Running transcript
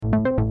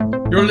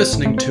You're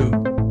listening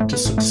to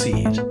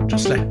Succeed,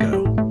 Just Let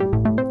Go,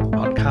 a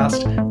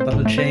podcast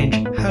that'll change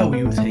how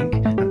you think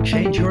and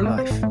change your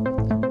life.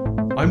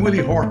 I'm Willie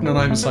Horton and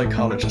I'm a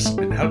psychologist,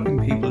 been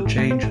helping people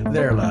change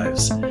their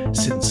lives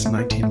since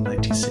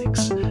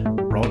 1996.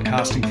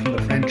 Broadcasting from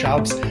the French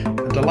Alps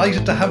and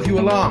delighted to have you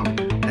along.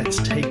 Let's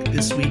take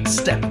this week's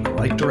step in the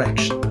right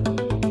direction.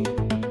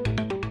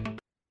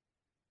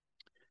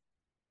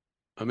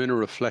 I'm in a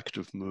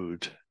reflective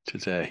mood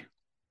today.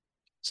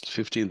 It's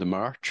the 15th of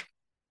March.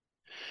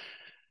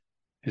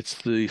 It's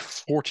the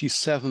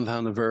 47th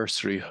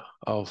anniversary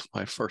of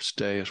my first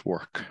day at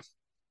work,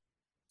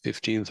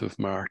 15th of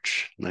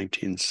March,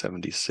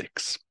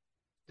 1976.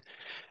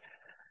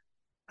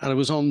 And it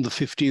was on the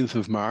 15th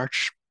of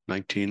March,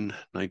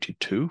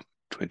 1992,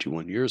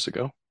 21 years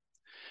ago,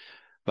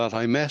 that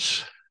I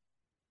met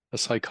a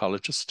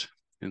psychologist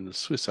in the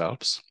Swiss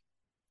Alps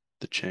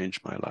that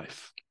changed my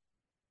life.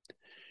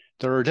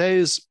 There are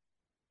days,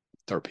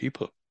 there are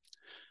people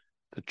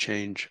that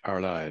change our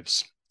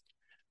lives.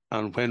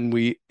 And when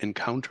we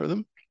encounter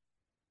them,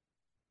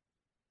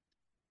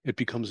 it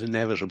becomes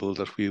inevitable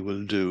that we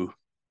will do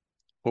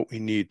what we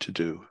need to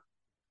do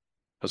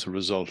as a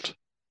result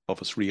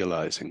of us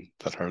realizing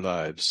that our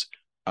lives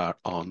are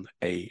on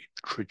a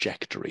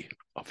trajectory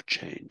of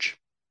change.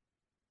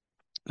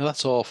 Now,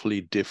 that's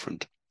awfully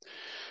different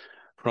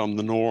from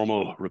the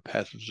normal,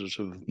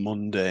 repetitive,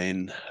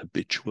 mundane,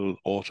 habitual,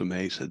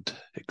 automated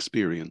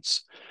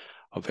experience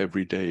of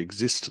everyday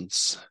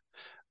existence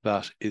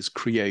that is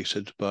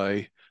created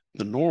by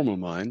the normal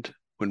mind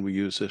when we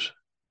use it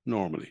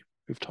normally.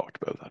 We've talked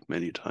about that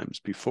many times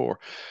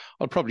before.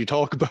 I'll probably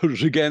talk about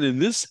it again in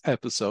this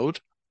episode,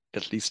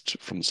 at least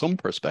from some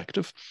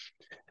perspective.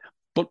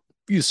 But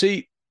you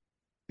see,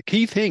 the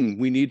key thing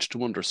we need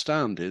to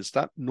understand is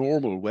that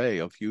normal way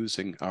of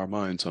using our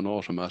minds on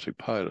automatic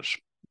pilot,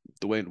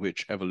 the way in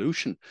which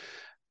evolution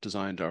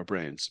designed our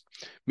brains,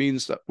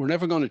 means that we're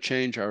never going to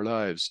change our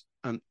lives.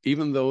 And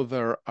even though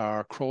there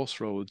are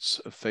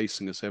crossroads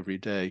facing us every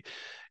day,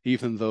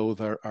 even though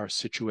there are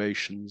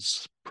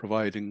situations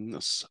providing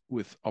us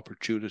with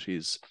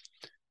opportunities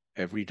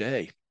every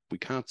day, we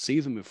can't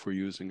see them if we're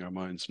using our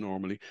minds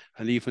normally.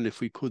 And even if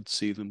we could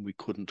see them, we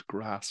couldn't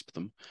grasp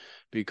them,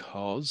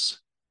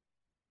 because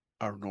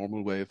our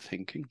normal way of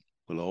thinking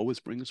will always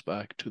bring us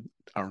back to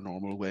our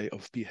normal way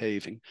of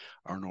behaving,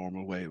 our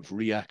normal way of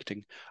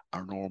reacting,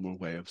 our normal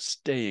way of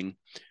staying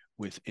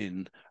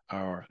within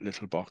our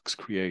little box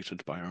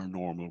created by our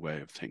normal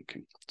way of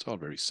thinking. It's all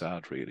very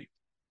sad, really.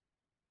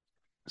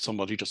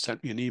 Somebody just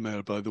sent me an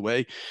email, by the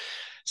way,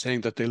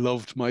 saying that they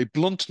loved my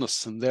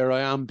bluntness, and there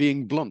I am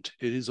being blunt.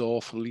 It is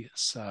awfully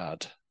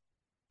sad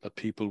that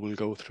people will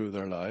go through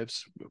their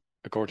lives,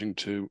 according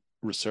to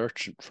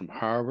research from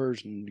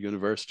Harvard and the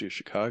University of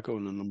Chicago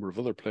and a number of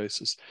other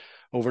places,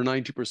 over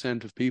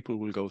 90% of people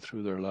will go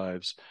through their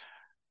lives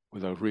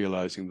without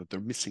realizing that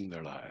they're missing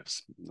their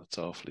lives. That's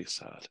awfully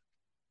sad.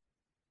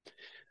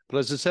 But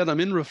as I said, I'm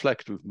in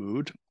reflective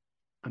mood,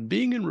 and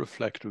being in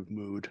reflective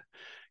mood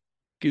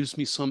gives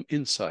me some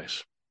insight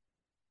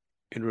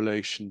in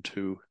relation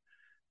to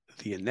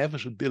the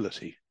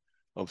inevitability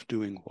of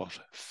doing what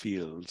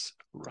feels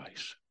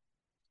right.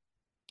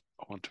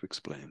 I want to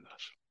explain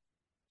that.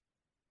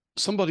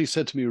 Somebody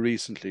said to me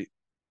recently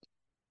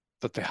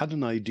that they had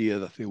an idea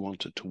that they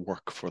wanted to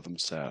work for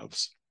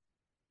themselves,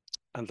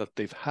 and that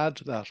they've had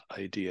that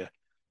idea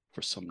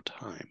for some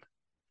time.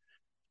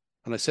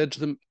 And I said to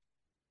them,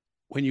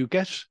 when you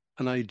get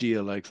an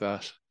idea like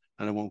that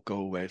and it won't go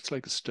away, it's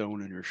like a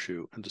stone in your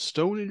shoe, and the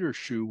stone in your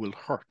shoe will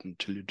hurt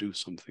until you do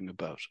something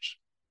about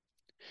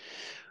it.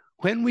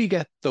 When we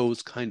get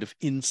those kind of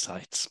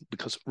insights,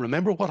 because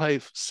remember what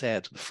I've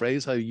said, the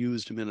phrase I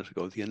used a minute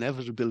ago, the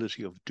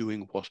inevitability of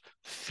doing what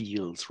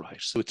feels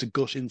right. So it's a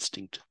gut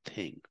instinct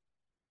thing.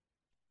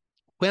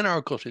 When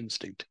our gut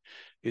instinct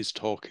is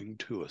talking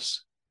to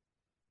us,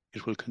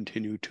 it will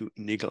continue to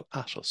niggle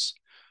at us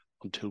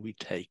until we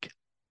take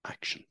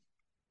action.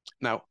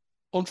 Now,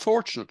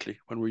 unfortunately,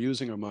 when we're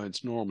using our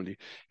minds normally,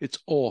 it's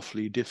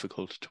awfully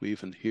difficult to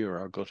even hear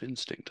our gut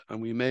instinct,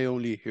 and we may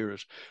only hear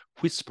it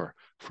whisper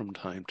from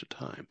time to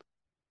time.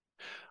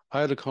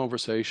 I had a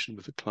conversation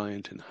with a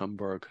client in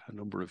Hamburg a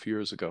number of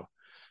years ago,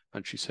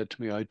 and she said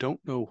to me, I don't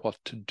know what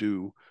to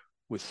do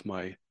with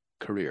my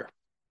career.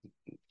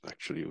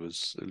 Actually, it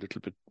was a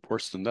little bit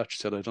worse than that. She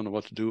said, I don't know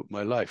what to do with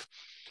my life.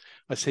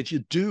 I said, you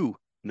do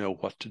know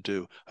what to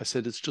do. I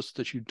said, it's just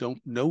that you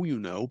don't know you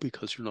know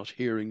because you're not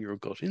hearing your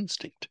gut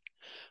instinct.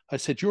 I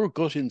said, your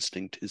gut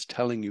instinct is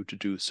telling you to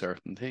do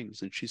certain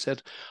things. And she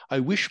said, I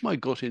wish my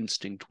gut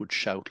instinct would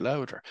shout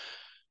louder.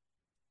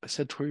 I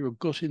said to her, your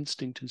gut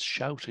instinct is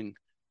shouting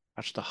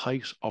at the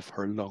height of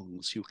her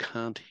lungs. You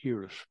can't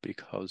hear it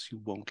because you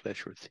won't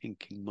let your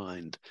thinking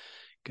mind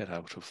get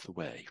out of the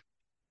way.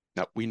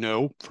 Now, we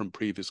know from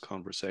previous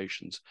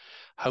conversations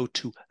how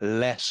to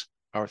let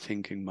our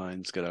thinking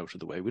minds get out of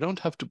the way. We don't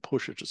have to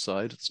push it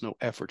aside. It's no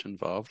effort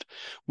involved.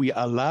 We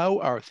allow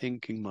our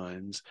thinking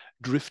minds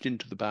drift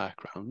into the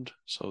background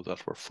so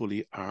that we're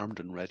fully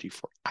armed and ready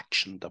for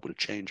action that will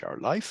change our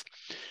life.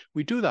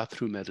 We do that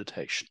through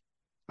meditation.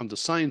 And the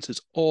science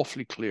is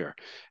awfully clear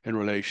in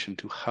relation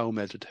to how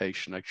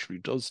meditation actually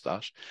does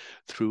that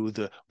through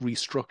the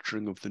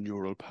restructuring of the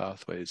neural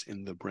pathways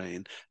in the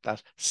brain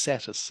that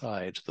set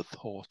aside the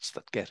thoughts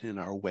that get in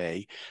our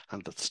way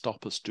and that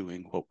stop us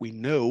doing what we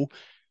know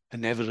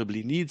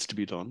inevitably needs to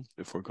be done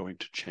if we're going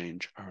to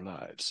change our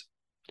lives.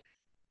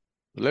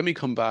 Let me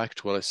come back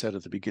to what I said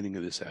at the beginning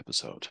of this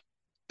episode.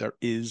 There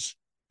is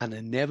an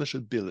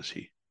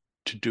inevitability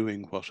to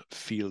doing what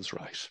feels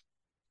right.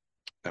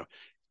 Now,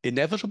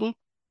 inevitable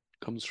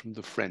comes from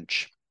the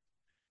French.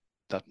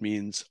 That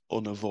means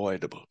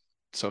unavoidable.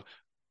 So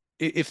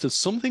if there's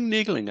something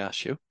niggling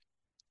at you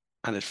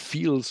and it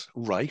feels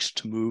right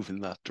to move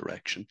in that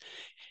direction,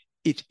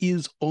 it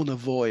is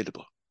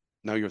unavoidable.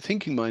 Now, your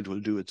thinking mind will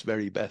do its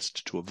very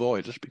best to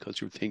avoid it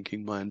because your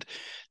thinking mind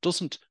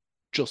doesn't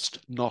just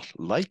not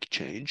like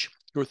change.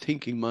 Your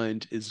thinking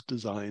mind is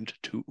designed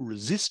to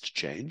resist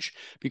change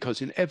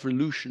because in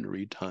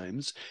evolutionary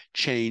times,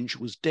 change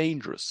was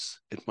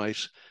dangerous. It might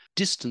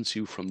distance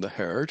you from the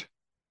herd,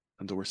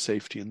 and there were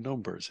safety in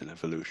numbers in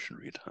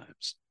evolutionary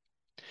times.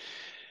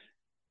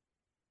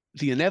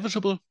 The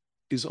inevitable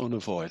is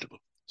unavoidable,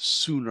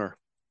 sooner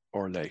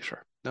or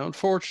later. Now,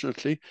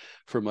 unfortunately,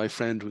 for my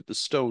friend with the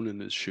stone in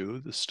his shoe,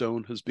 the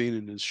stone has been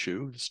in his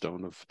shoe, the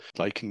stone of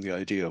liking the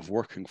idea of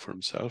working for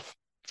himself,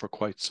 for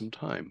quite some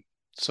time.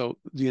 So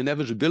the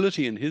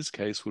inevitability in his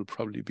case will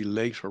probably be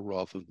later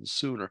rather than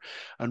sooner.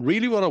 And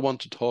really what I want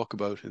to talk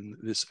about in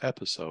this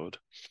episode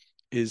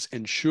is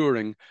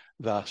ensuring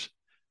that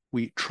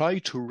we try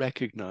to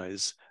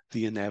recognize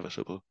the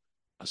inevitable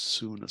as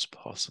soon as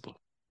possible.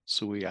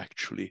 So we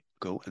actually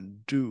go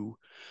and do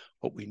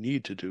what we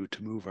need to do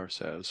to move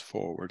ourselves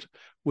forward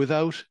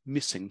without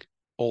missing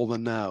all the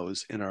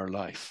nows in our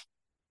life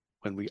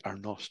when we are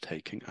not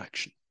taking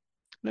action.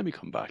 Let me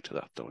come back to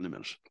that though in a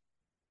minute,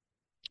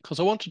 because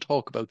I want to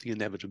talk about the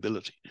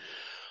inevitability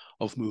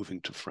of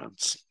moving to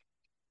France.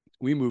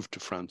 We moved to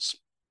France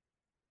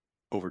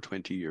over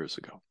 20 years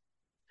ago.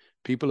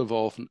 People have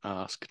often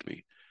asked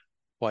me,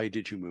 why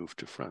did you move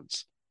to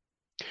France?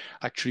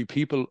 Actually,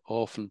 people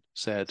often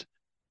said,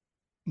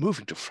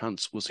 moving to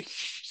France was a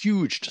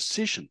huge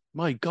decision.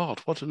 My God,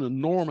 what an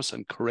enormous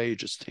and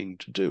courageous thing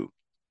to do.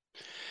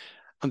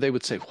 And they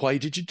would say, why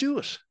did you do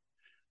it?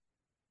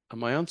 And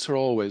my answer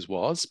always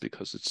was,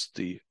 because it's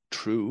the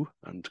true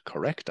and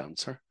correct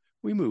answer,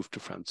 we moved to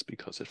France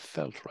because it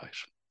felt right.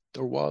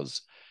 There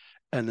was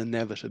an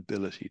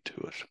inevitability to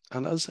it.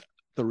 And as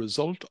the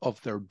result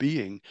of there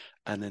being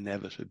an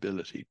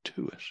inevitability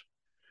to it,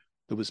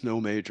 there was no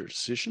major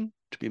decision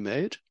to be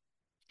made.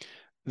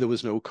 There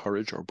was no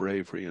courage or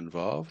bravery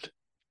involved.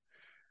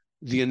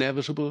 The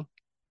inevitable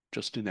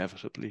just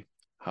inevitably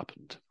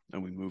happened,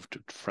 and we moved to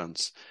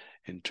France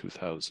in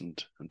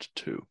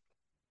 2002.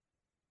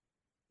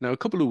 Now, a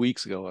couple of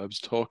weeks ago, I was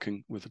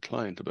talking with a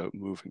client about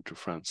moving to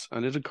France,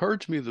 and it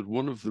occurred to me that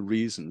one of the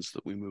reasons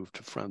that we moved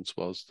to France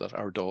was that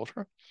our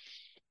daughter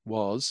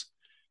was,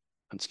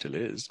 and still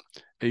is,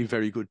 a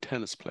very good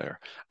tennis player.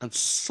 And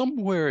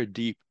somewhere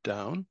deep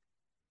down,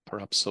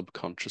 perhaps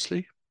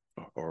subconsciously,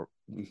 or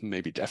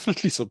maybe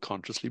definitely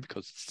subconsciously,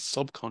 because it's the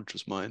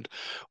subconscious mind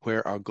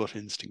where our gut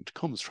instinct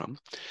comes from.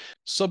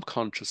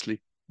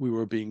 Subconsciously, we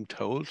were being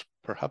told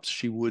perhaps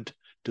she would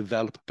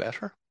develop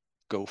better,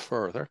 go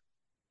further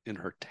in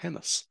her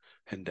tennis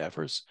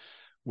endeavors.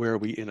 Were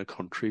we in a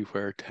country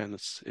where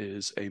tennis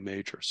is a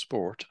major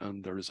sport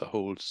and there is a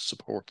whole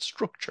support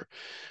structure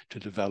to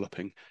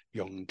developing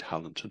young,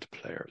 talented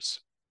players?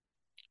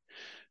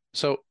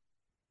 So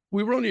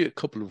we were only a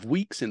couple of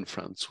weeks in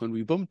France when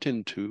we bumped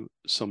into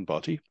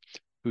somebody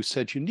who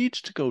said, you need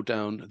to go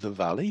down the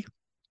valley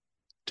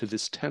to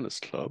this tennis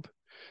club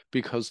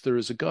because there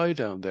is a guy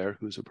down there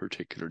who's a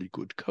particularly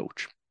good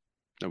coach.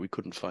 Now, we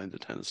couldn't find the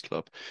tennis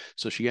club.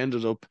 So she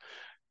ended up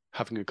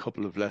having a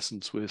couple of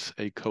lessons with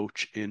a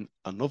coach in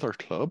another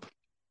club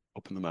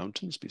up in the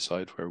mountains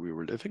beside where we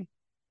were living.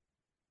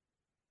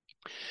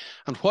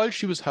 And while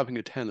she was having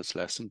a tennis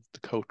lesson, the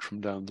coach from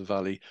down the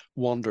valley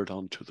wandered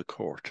onto the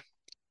court,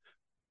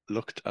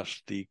 looked at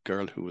the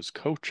girl who was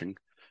coaching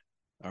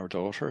our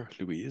daughter,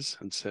 Louise,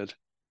 and said,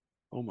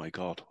 oh my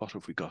God, what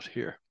have we got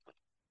here?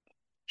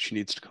 She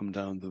needs to come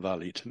down the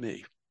valley to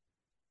me.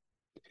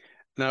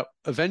 Now,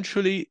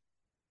 eventually,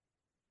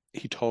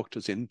 he talked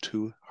us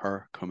into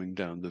her coming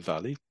down the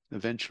valley.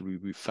 Eventually,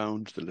 we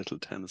found the little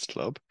tennis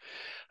club.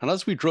 And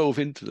as we drove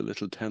into the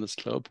little tennis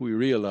club, we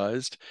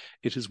realized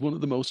it is one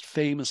of the most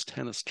famous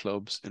tennis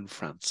clubs in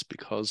France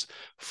because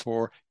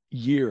for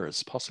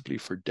years, possibly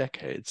for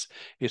decades,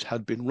 it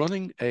had been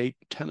running a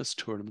tennis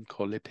tournament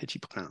called Les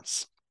Petits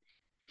Princes,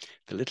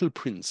 the Little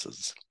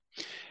Princes.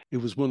 It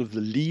was one of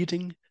the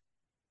leading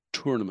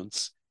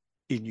tournaments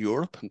in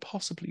Europe and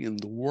possibly in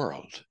the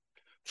world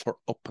for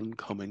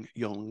up-and-coming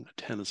young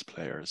tennis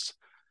players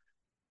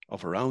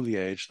of around the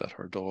age that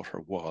her daughter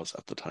was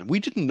at the time.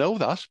 We didn't know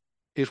that.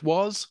 It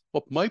was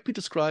what might be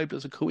described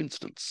as a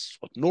coincidence,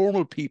 what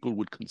normal people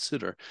would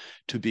consider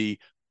to be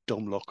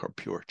dumb luck or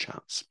pure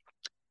chance.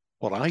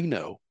 What I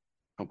know,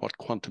 and what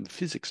quantum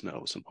physics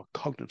knows, and what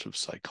cognitive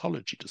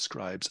psychology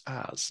describes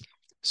as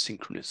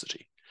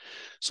synchronicity,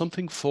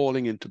 something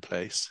falling into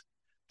place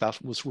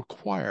that was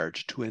required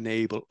to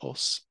enable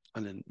us,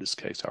 and in this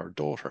case our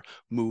daughter,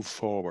 move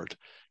forward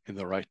in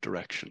the right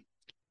direction.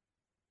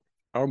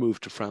 Our move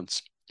to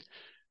France,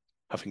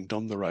 having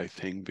done the right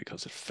thing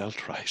because it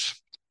felt right,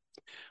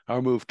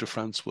 our move to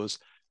France was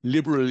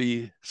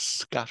liberally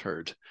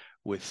scattered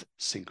with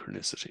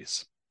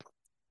synchronicities.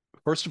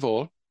 First of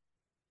all,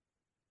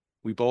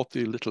 we bought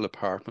the little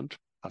apartment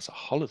as a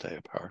holiday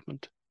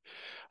apartment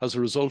as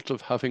a result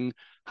of having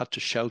had to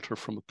shelter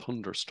from a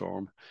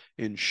thunderstorm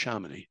in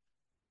Chamonix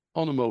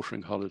on a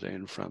motoring holiday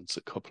in France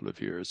a couple of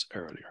years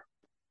earlier.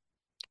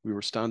 We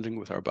were standing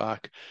with our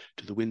back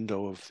to the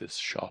window of this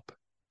shop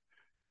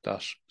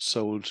that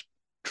sold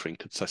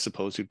trinkets, I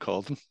suppose you'd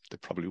call them. They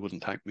probably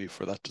wouldn't thank me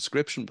for that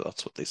description, but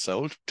that's what they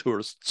sold,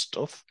 tourist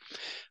stuff.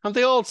 And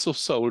they also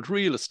sold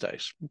real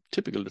estate,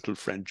 typical little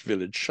French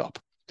village shop.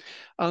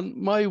 And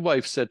my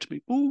wife said to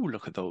me, "Oh,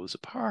 look at those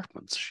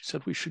apartments." She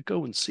said, "We should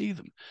go and see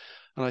them."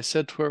 And I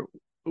said to her,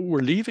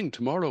 "We're leaving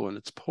tomorrow and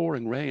it's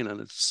pouring rain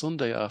and it's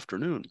Sunday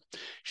afternoon."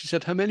 She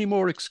said, "How many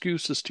more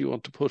excuses do you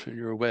want to put in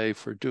your way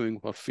for doing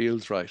what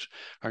feels right?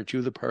 Aren't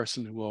you the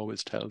person who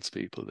always tells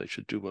people they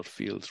should do what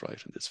feels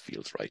right? And this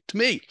feels right to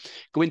me.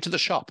 Go into the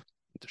shop."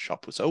 The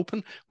shop was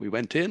open. We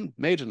went in,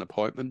 made an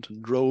appointment,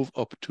 and drove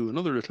up to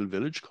another little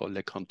village called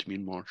Les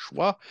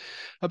Contamines-Monchois.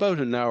 About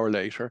an hour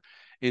later,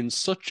 in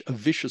such a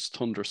vicious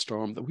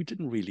thunderstorm that we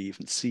didn't really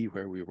even see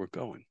where we were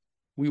going.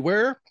 We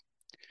were,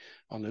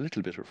 on a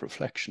little bit of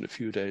reflection a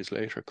few days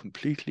later,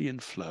 completely in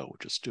flow,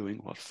 just doing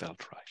what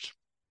felt right.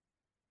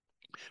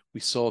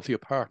 We saw the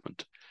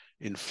apartment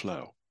in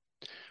flow.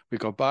 We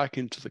got back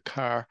into the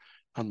car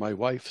and my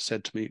wife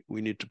said to me,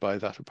 "We need to buy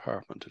that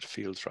apartment. It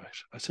feels right."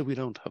 I said, "We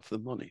don't have the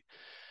money."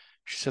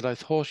 She said, "I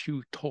thought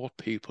you taught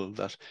people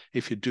that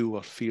if you do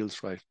what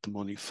feels right, the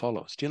money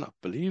follows. Do you not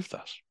believe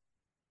that?"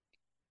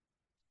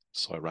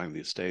 So I rang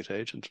the estate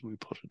agent and we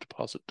put a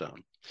deposit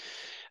down.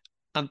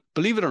 And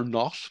believe it or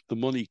not, the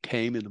money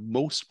came in a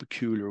most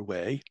peculiar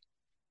way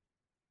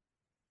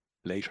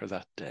later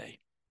that day.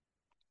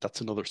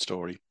 That's another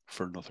story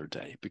for another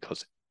day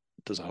because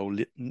there's a whole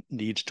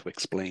need to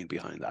explain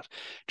behind that.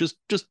 Just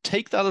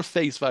take that at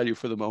face value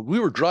for the moment. We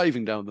were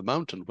driving down the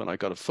mountain when I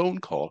got a phone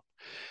call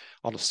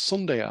on a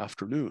Sunday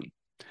afternoon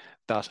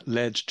that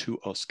led to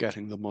us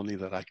getting the money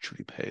that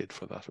actually paid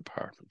for that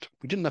apartment.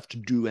 We didn't have to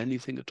do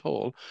anything at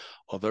all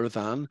other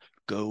than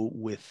go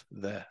with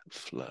the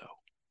flow.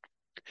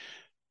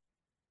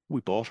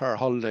 We bought our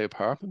holiday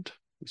apartment.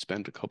 We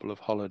spent a couple of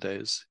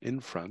holidays in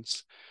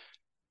France.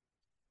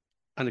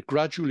 And it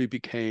gradually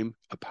became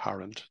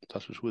apparent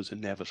that it was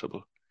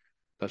inevitable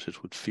that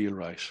it would feel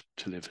right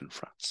to live in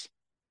France.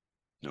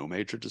 No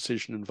major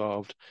decision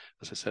involved.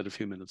 As I said a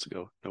few minutes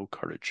ago, no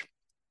courage,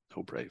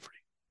 no bravery.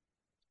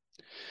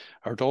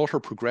 Our daughter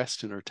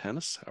progressed in her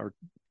tennis. Our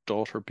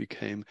daughter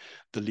became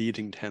the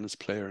leading tennis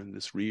player in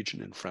this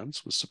region in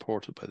France, was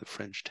supported by the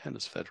French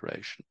Tennis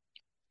Federation,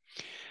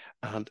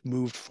 and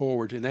moved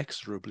forward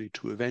inexorably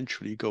to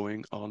eventually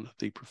going on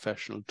the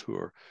professional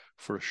tour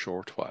for a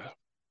short while.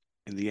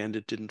 In the end,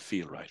 it didn't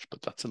feel right,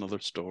 but that's another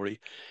story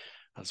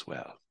as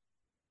well.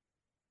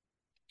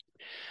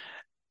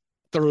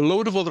 There are a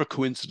load of other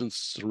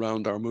coincidences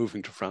around our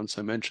moving to France.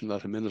 I mentioned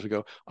that a minute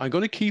ago. I'm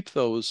going to keep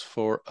those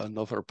for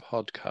another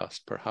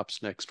podcast,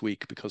 perhaps next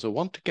week, because I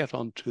want to get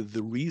on to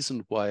the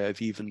reason why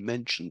I've even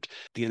mentioned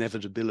the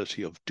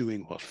inevitability of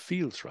doing what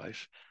feels right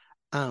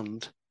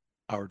and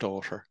our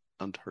daughter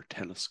and her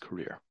tennis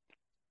career.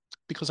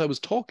 Because I was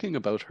talking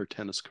about her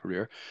tennis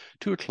career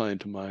to a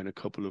client of mine a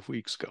couple of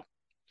weeks ago.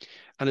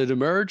 And it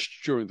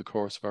emerged during the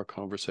course of our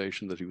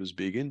conversation that he was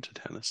big into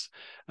tennis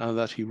and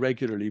that he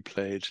regularly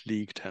played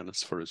league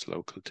tennis for his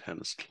local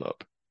tennis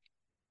club.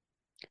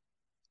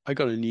 I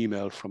got an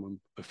email from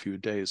him a few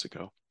days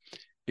ago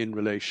in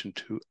relation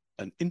to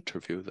an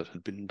interview that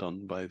had been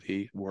done by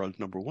the world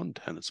 #1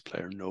 tennis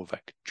player,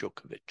 Novak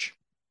Djokovic.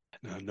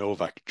 Now,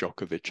 Novak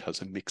Djokovic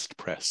has a mixed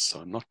press,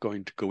 so I'm not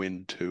going to go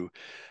into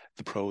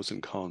the pros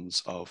and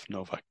cons of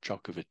Novak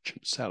Djokovic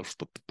himself.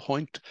 But the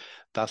point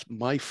that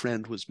my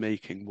friend was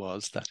making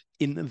was that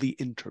in the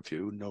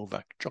interview,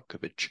 Novak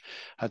Djokovic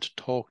had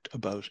talked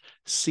about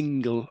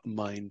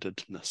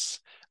single-mindedness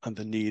and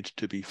the need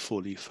to be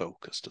fully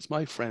focused. As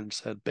my friend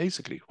said,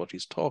 basically what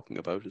he's talking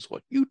about is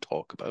what you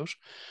talk about.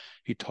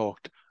 He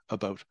talked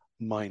about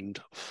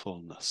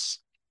mindfulness.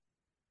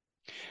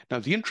 Now,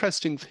 the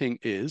interesting thing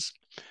is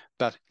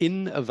that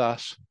in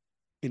that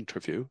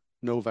interview,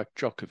 Novak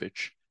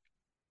Djokovic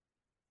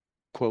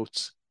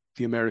quotes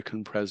the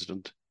American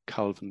president,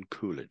 Calvin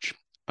Coolidge.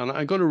 And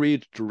I'm going to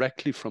read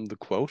directly from the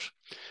quote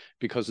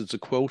because it's a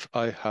quote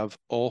I have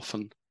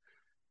often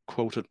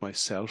quoted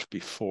myself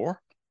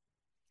before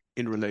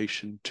in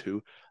relation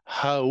to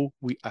how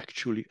we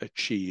actually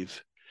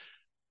achieve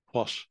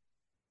what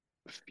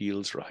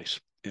feels right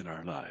in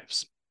our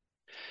lives.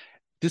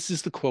 This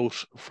is the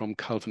quote from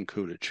Calvin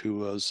Coolidge, who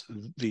was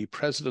the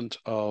president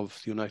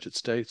of the United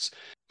States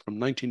from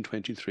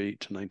 1923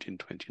 to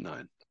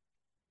 1929.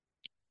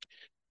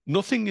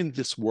 "Nothing in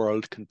this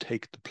world can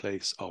take the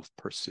place of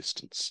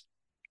persistence.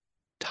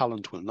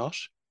 talent will not.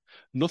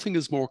 Nothing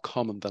is more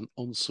common than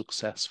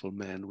unsuccessful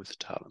men with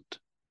talent.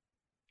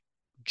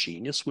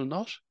 Genius will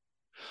not.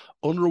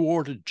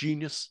 Unrewarded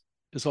genius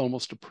is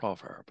almost a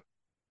proverb.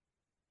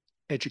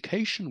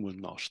 Education will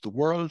not. The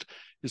world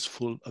is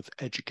full of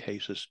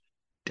educated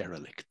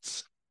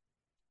derelicts.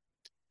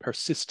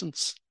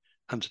 Persistence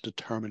and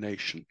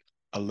determination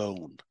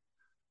alone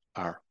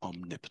are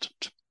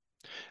omnipotent.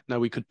 Now,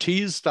 we could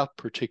tease that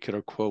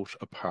particular quote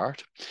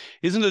apart.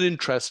 Isn't it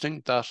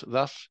interesting that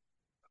that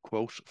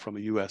quote from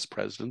a US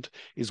president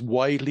is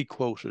widely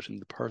quoted in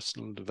the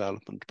personal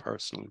development,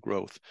 personal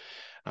growth,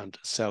 and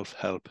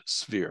self-help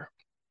sphere?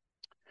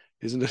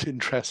 Isn't it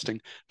interesting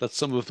that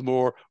some of the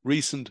more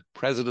recent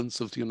presidents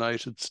of the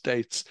United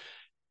States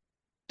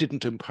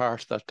didn't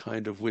impart that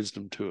kind of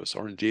wisdom to us?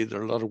 Or indeed,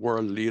 there are a lot of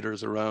world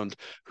leaders around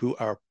who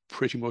are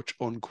pretty much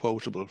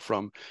unquotable,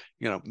 from,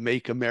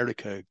 make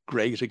America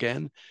great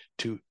again,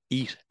 to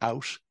eat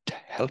out to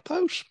help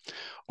out,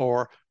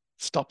 or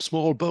stop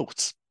small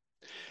boats.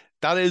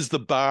 That is the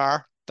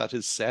bar that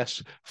is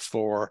set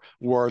for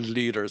world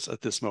leaders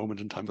at this moment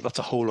in time, but that's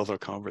a whole other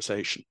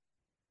conversation.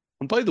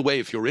 And by the way,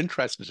 if you're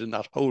interested in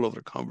that whole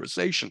other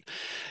conversation,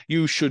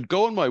 you should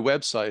go on my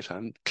website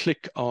and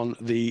click on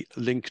the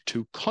link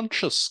to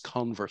Conscious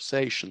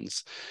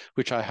Conversations,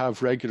 which I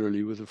have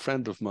regularly with a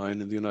friend of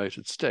mine in the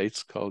United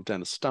States called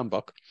Dennis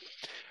Stambach,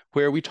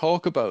 where we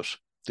talk about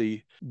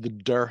the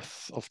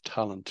dearth of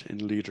talent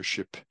in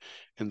leadership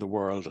in the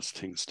world as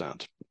things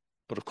stand.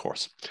 But of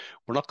course,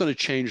 we're not going to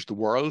change the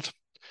world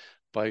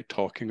by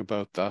talking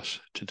about that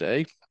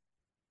today.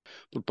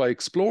 But by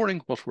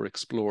exploring what we're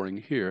exploring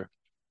here,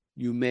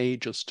 you may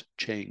just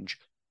change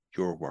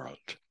your world.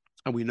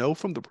 And we know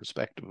from the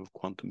perspective of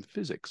quantum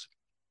physics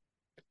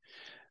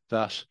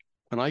that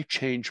when I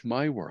change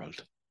my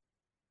world,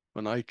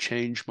 when I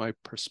change my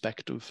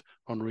perspective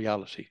on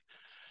reality,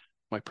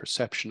 my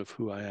perception of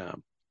who I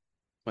am,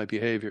 my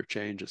behavior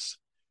changes,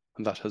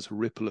 and that has a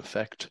ripple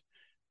effect.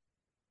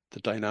 The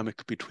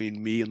dynamic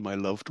between me and my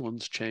loved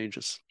ones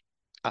changes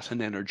at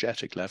an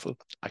energetic level,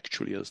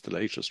 actually, as the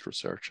latest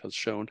research has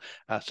shown,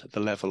 at the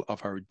level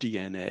of our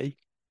DNA.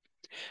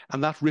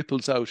 And that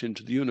ripples out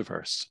into the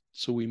universe.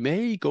 So we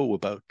may go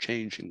about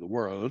changing the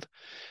world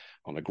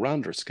on a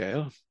grander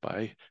scale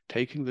by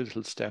taking the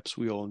little steps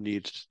we all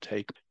need to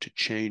take to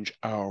change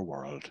our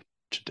world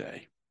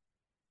today.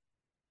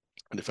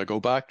 And if I go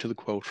back to the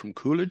quote from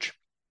Coolidge,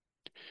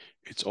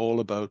 it's all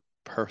about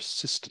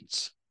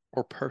persistence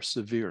or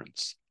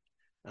perseverance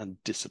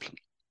and discipline.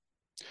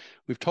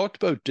 We've talked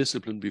about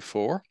discipline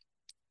before,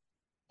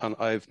 and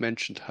I've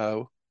mentioned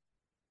how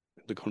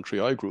in the country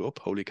I grew up,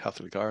 Holy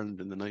Catholic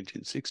Ireland in the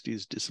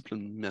 1960s,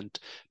 discipline meant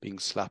being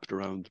slapped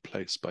around the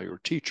place by your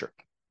teacher,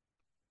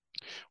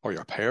 or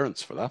your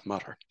parents for that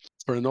matter.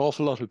 For an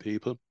awful lot of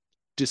people,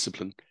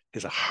 discipline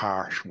is a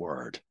harsh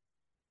word.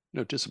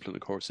 Discipline,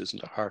 of course,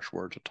 isn't a harsh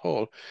word at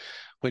all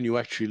when you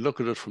actually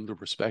look at it from the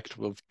perspective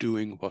of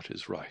doing what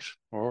is right,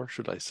 or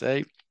should I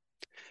say,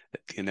 the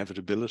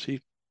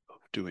inevitability of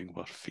doing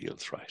what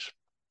feels right.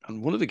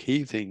 And one of the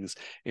key things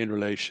in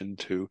relation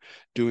to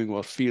doing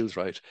what feels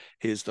right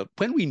is that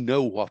when we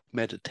know what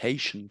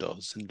meditation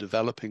does in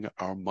developing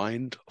our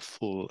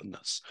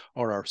mindfulness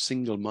or our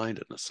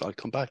single-mindedness, I'll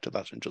come back to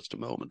that in just a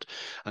moment,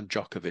 and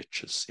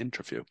Djokovic's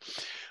interview.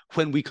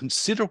 When we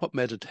consider what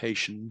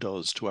meditation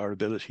does to our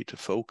ability to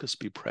focus,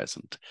 be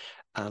present,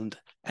 and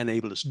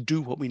enable us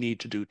do what we need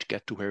to do to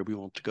get to where we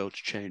want to go to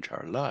change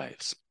our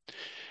lives,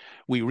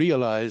 we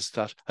realize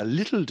that a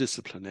little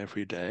discipline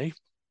every day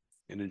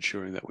in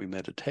ensuring that we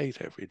meditate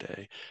every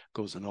day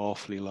goes an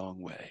awfully long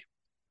way.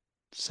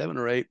 7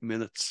 or 8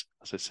 minutes,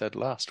 as I said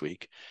last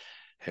week,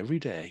 every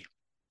day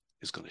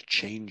is going to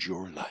change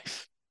your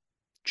life,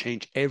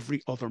 change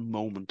every other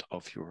moment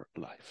of your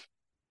life.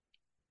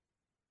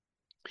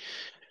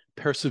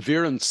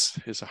 Perseverance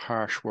is a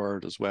harsh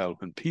word as well.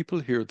 When people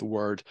hear the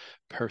word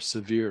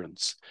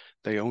perseverance,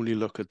 they only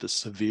look at the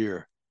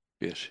severe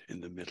bit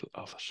in the middle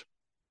of it.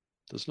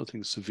 There's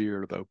nothing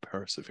severe about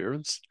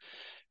perseverance.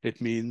 It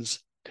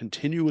means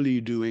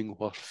continually doing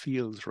what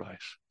feels right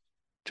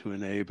to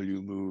enable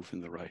you move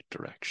in the right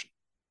direction.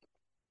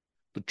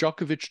 But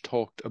Djokovic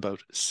talked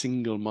about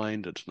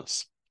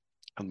single-mindedness.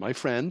 And my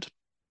friend,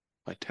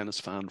 my tennis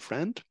fan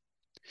friend,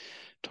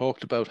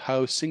 talked about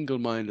how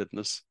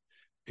single-mindedness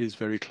is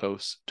very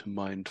close to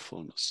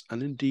mindfulness.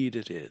 And indeed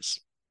it is.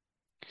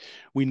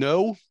 We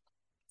know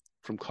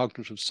from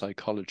cognitive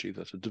psychology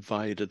that a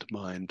divided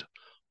mind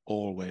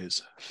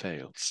always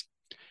fails.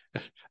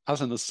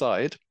 As an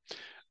aside,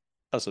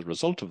 as a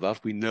result of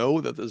that, we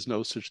know that there's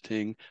no such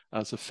thing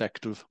as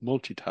effective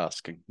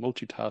multitasking.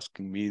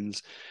 Multitasking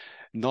means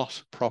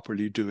not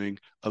properly doing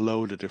a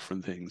load of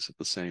different things at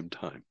the same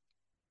time.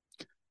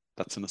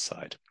 That's an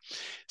aside.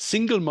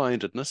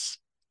 Single-mindedness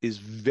is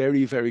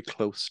very, very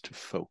close to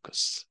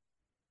focus.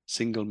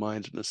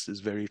 Single-mindedness is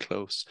very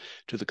close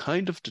to the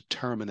kind of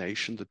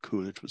determination that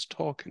Coolidge was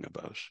talking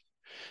about,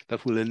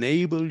 that will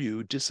enable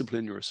you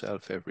discipline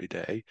yourself every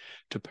day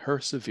to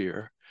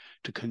persevere,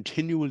 to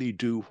continually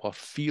do what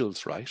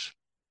feels right,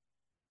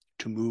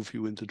 to move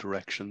you in the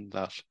direction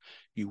that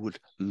you would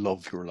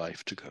love your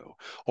life to go.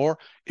 Or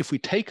if we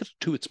take it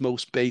to its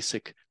most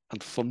basic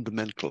and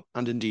fundamental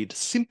and indeed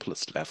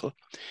simplest level,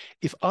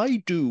 if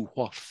I do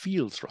what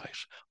feels right,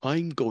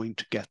 I'm going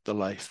to get the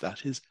life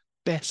that is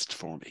best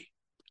for me.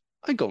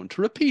 I'm going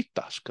to repeat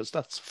that because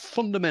that's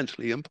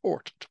fundamentally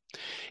important.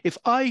 If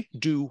I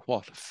do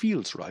what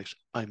feels right,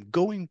 I'm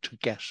going to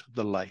get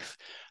the life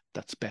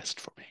that's best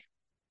for me.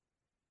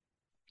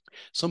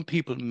 Some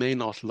people may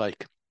not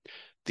like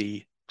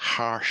the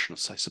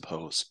harshness, I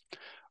suppose,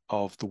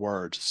 of the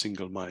word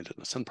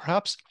single-mindedness. And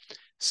perhaps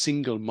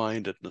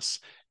single-mindedness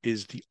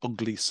is the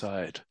ugly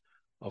side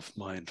of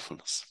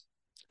mindfulness.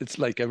 It's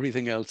like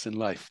everything else in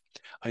life.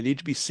 I need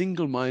to be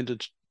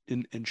single-minded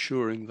in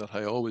ensuring that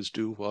I always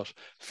do what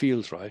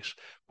feels right,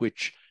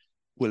 which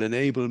will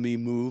enable me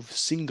move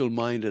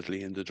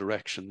single-mindedly in the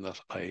direction that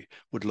I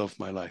would love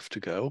my life to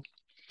go.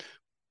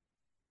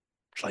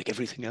 Like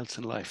everything else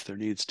in life, there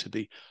needs to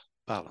be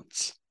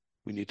balance.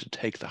 We need to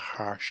take the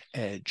harsh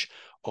edge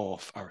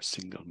off our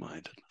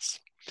single-mindedness.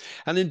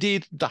 And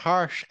indeed, the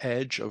harsh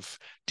edge of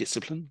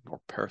discipline or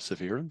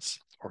perseverance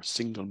or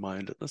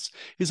single-mindedness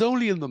is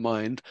only in the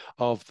mind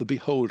of the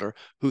beholder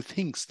who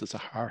thinks there's a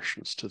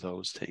harshness to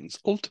those things.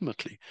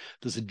 Ultimately,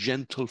 there's a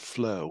gentle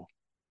flow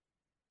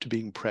to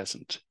being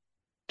present,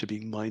 to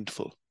being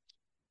mindful,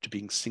 to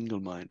being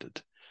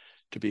single-minded,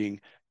 to being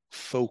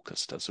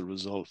focused as a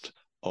result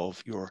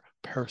of your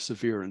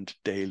perseverant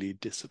daily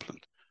discipline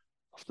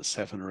of the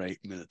 7 or 8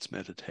 minutes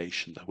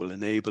meditation that will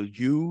enable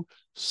you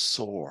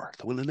soar,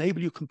 that will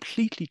enable you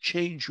completely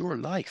change your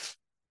life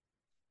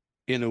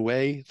in a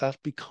way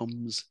that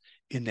becomes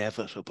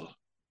inevitable,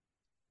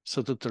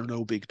 so that there are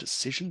no big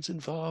decisions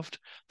involved,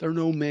 there are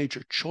no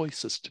major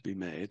choices to be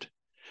made,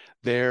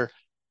 there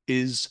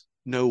is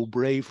no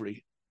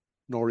bravery,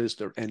 nor is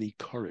there any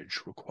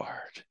courage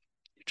required.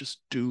 You just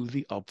do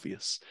the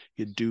obvious,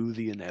 you do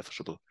the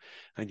inevitable,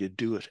 and you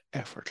do it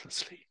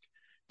effortlessly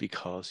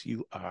because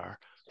you are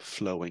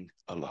flowing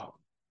along.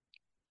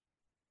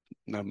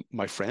 Now,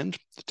 my friend,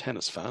 the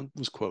tennis fan,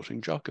 was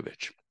quoting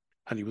Djokovic,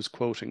 and he was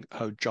quoting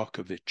how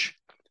Djokovic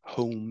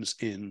homes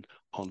in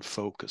on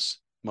focus,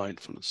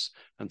 mindfulness,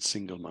 and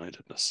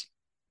single-mindedness.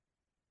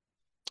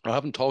 I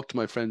haven't talked to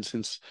my friend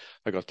since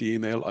I got the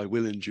email. I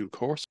will in due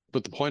course.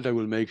 But the point I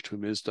will make to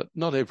him is that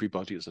not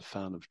everybody is a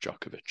fan of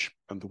Djokovic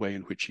and the way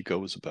in which he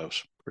goes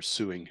about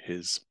pursuing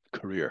his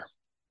career.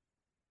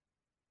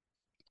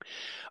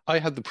 I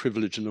had the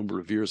privilege a number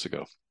of years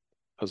ago,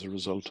 as a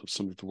result of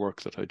some of the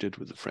work that I did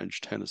with the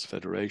French Tennis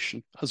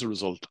Federation, as a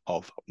result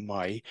of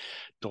my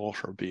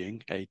daughter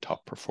being a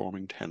top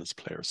performing tennis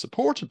player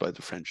supported by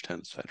the French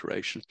Tennis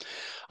Federation.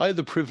 I had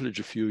the privilege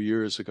a few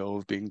years ago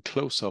of being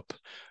close up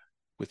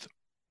with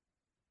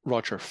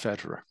Roger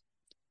Federer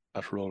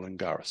at Roland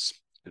Garros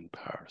in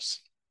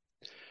Paris.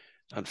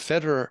 And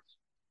Federer,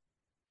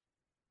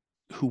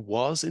 who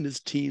was in his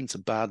teens a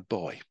bad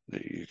boy,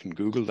 you can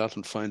Google that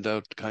and find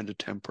out the kind of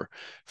temper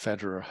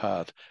Federer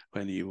had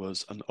when he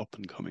was an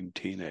up-and-coming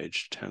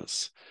teenage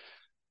tennis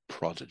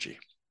prodigy.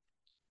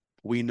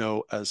 We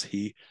know as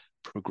he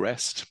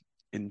progressed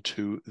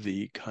into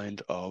the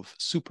kind of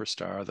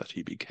superstar that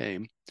he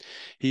became,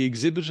 he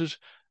exhibited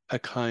a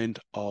kind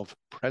of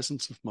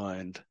presence of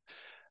mind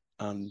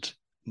and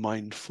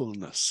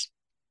mindfulness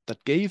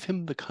that gave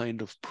him the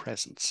kind of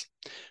presence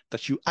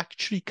that you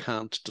actually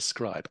can't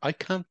describe. I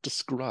can't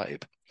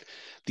describe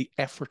the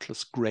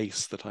effortless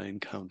grace that I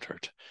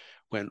encountered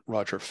when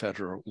Roger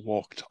Federer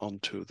walked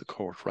onto the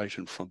court right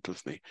in front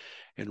of me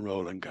in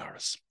Roland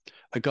Garros.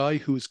 A guy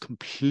who is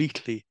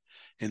completely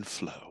in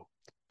flow,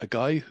 a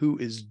guy who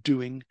is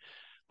doing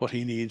what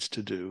he needs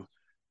to do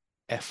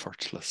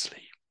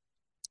effortlessly.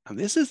 And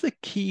this is the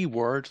key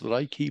word that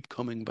I keep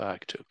coming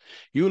back to.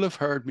 You'll have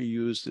heard me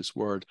use this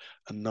word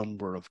a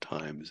number of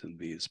times in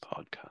these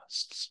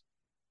podcasts.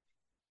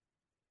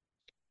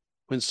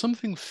 When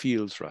something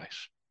feels right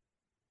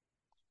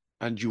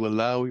and you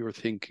allow your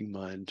thinking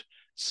mind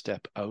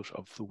step out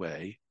of the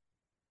way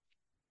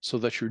so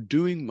that your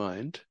doing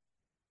mind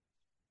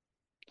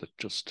that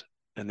just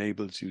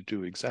enables you to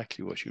do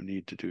exactly what you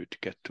need to do to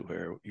get to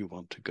where you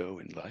want to go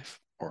in life,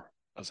 or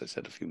as I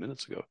said a few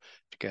minutes ago,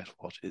 to get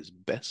what is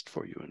best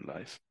for you in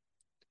life.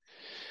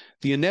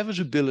 The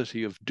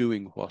inevitability of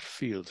doing what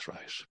feels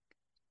right,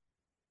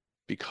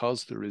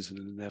 because there is an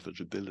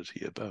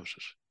inevitability about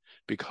it,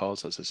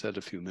 because, as I said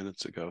a few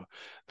minutes ago,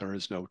 there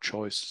is no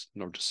choice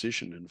nor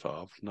decision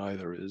involved,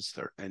 neither is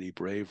there any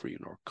bravery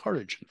nor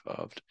courage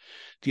involved.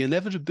 The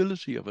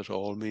inevitability of it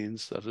all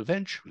means that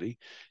eventually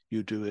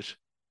you do it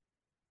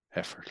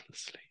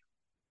effortlessly.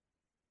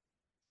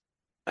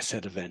 I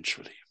said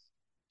eventually.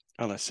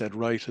 And I said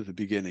right at the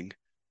beginning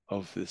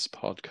of this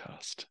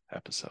podcast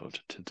episode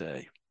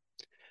today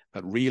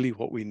that really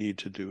what we need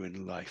to do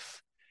in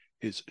life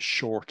is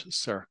short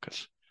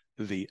circuit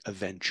the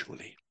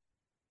eventually.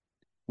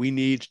 We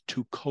need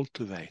to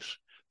cultivate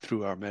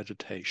through our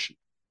meditation,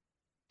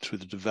 through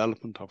the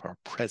development of our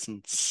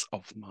presence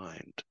of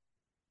mind.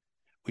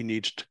 We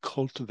need to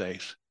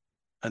cultivate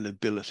an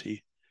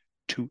ability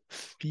to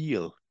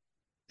feel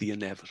the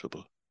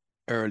inevitable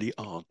early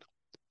on,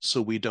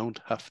 so we don't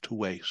have to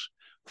wait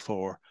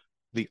for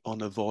the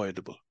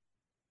unavoidable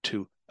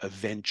to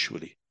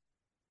eventually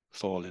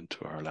fall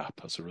into our lap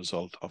as a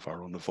result of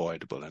our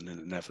unavoidable and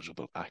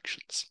inevitable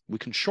actions. We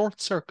can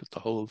short circuit the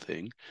whole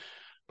thing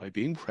by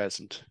being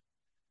present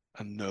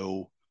and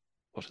know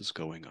what is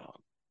going on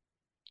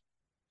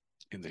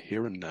in the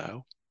here and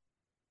now,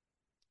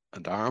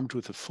 and armed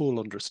with a full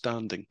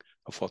understanding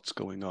of what's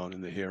going on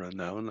in the here and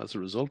now, and as a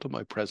result of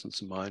my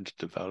presence of mind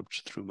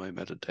developed through my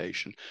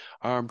meditation,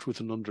 armed with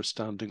an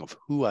understanding of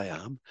who I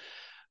am,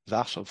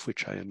 that of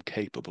which I am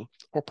capable,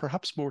 or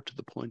perhaps more to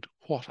the point,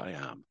 what I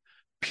am,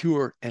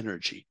 pure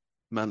energy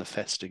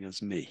manifesting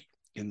as me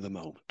in the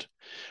moment.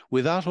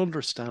 With that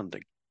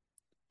understanding,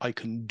 I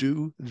can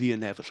do the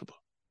inevitable,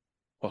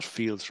 what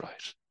feels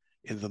right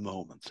in the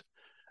moment,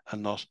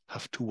 and not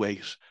have to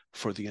wait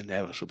for the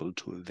inevitable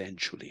to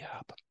eventually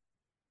happen.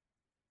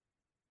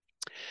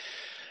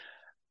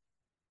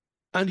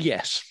 And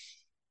yet,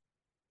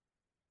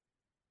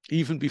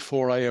 even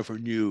before I ever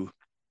knew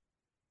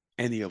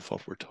any of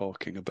what we're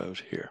talking about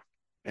here,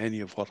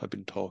 any of what I've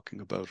been talking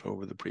about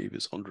over the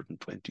previous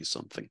 120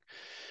 something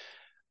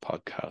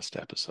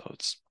podcast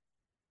episodes,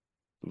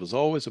 there was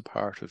always a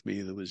part of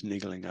me that was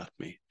niggling at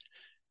me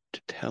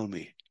to tell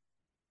me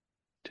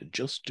to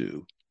just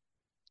do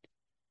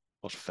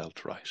what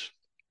felt right.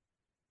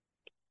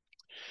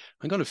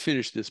 I'm going to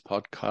finish this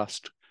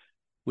podcast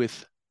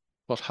with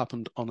what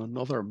happened on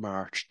another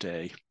March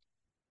day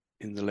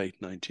in the late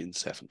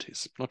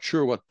 1970s. Not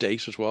sure what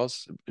date it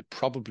was. It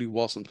probably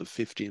wasn't the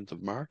 15th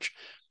of March,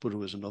 but it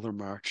was another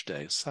March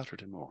day, a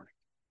Saturday morning.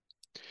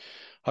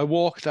 I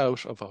walked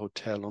out of a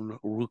hotel on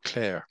Rue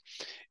Claire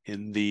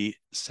in the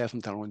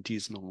 7th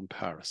arrondissement in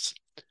Paris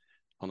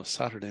on a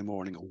Saturday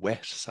morning, a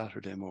wet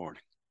Saturday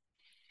morning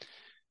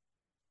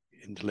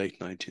in the late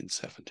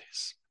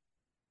 1970s.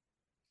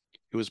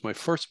 It was my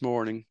first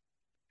morning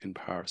in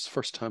Paris,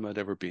 first time I'd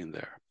ever been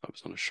there. I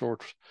was on a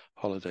short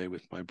holiday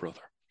with my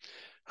brother.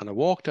 And I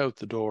walked out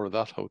the door of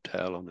that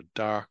hotel on a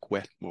dark,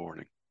 wet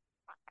morning.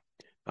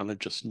 And I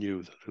just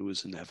knew that it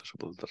was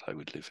inevitable that I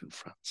would live in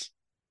France.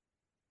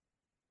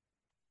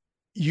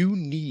 You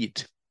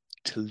need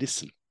to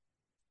listen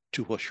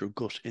to what your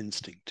gut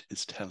instinct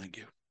is telling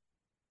you.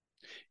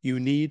 You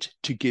need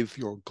to give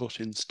your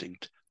gut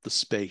instinct the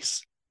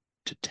space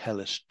to tell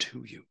it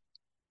to you.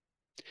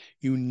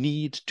 You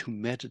need to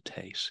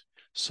meditate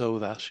so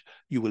that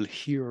you will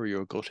hear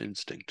your gut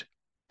instinct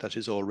that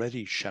is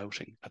already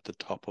shouting at the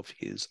top of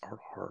his or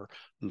her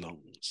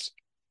lungs.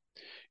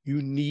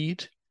 You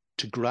need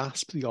to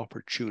grasp the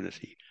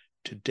opportunity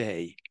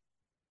today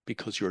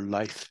because your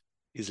life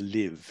is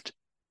lived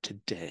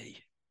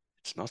today.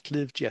 It's not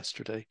lived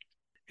yesterday.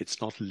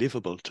 It's not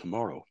livable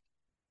tomorrow,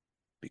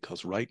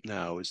 because right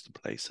now is the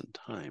place and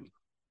time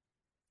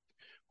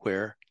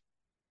where,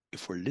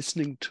 if we're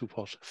listening to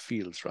what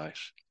feels right,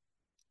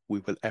 we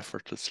will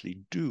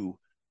effortlessly do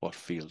what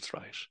feels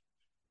right,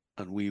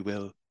 and we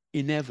will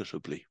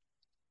inevitably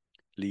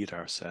lead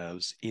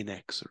ourselves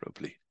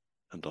inexorably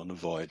and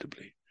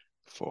unavoidably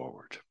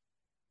forward.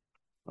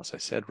 As I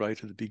said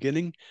right at the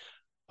beginning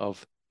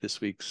of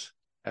this week's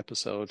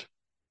episode,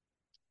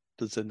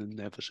 there's an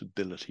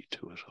inevitability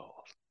to it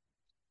all.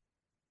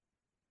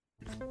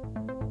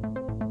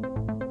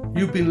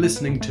 You've been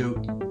listening to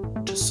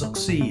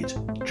Succeed,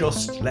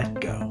 Just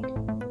Let Go.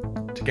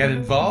 To get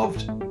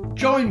involved,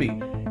 join me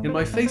in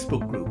my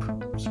Facebook group,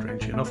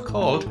 strangely enough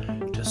called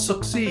To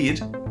Succeed,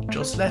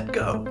 Just Let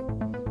Go.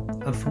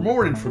 And for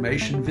more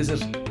information, visit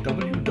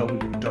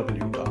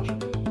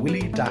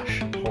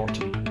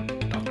www.willie-horton.com.